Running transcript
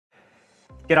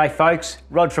G'day folks,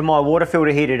 Rod from My Water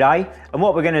Filter here today, and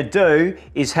what we're going to do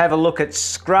is have a look at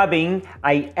scrubbing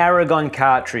a Aragon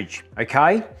cartridge,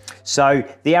 okay? So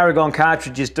the Aragon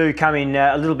cartridges do come in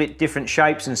a little bit different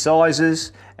shapes and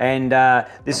sizes, and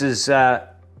this is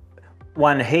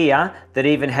one here that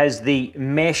even has the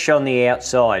mesh on the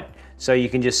outside. So you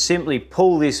can just simply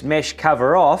pull this mesh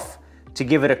cover off to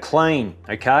give it a clean,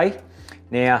 okay?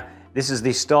 Now, this is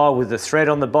the style with the thread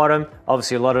on the bottom.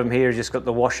 Obviously a lot of them here have just got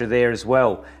the washer there as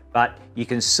well. But you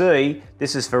can see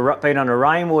this is for being on a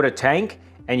rainwater tank,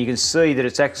 and you can see that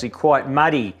it's actually quite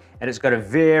muddy and it's got a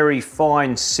very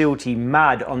fine silty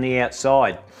mud on the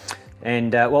outside.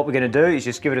 And what we're going to do is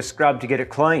just give it a scrub to get it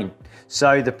clean.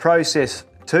 So the process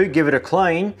to give it a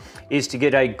clean is to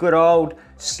get a good old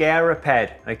scourer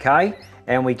pad, okay?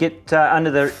 And we get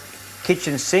under the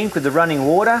kitchen sink with the running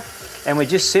water, and we're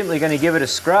just simply going to give it a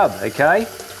scrub, okay?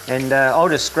 And I'll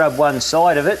just scrub one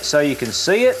side of it so you can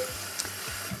see it.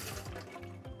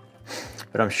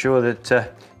 But I'm sure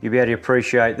that you'll be able to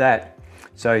appreciate that.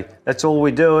 So that's all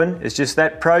we're doing, is just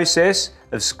that process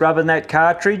of scrubbing that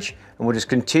cartridge, and we'll just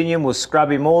continue and we'll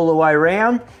scrub him all the way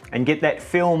around and get that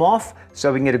film off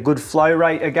so we can get a good flow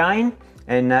rate again,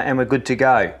 and we're good to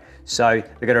go. So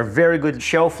they've got a very good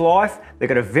shelf life, they've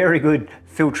got a very good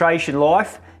filtration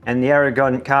life, and the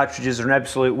Aragon cartridges are an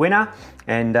absolute winner,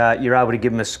 and you're able to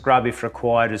give them a scrub if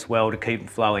required as well to keep them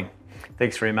flowing.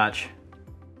 Thanks very much.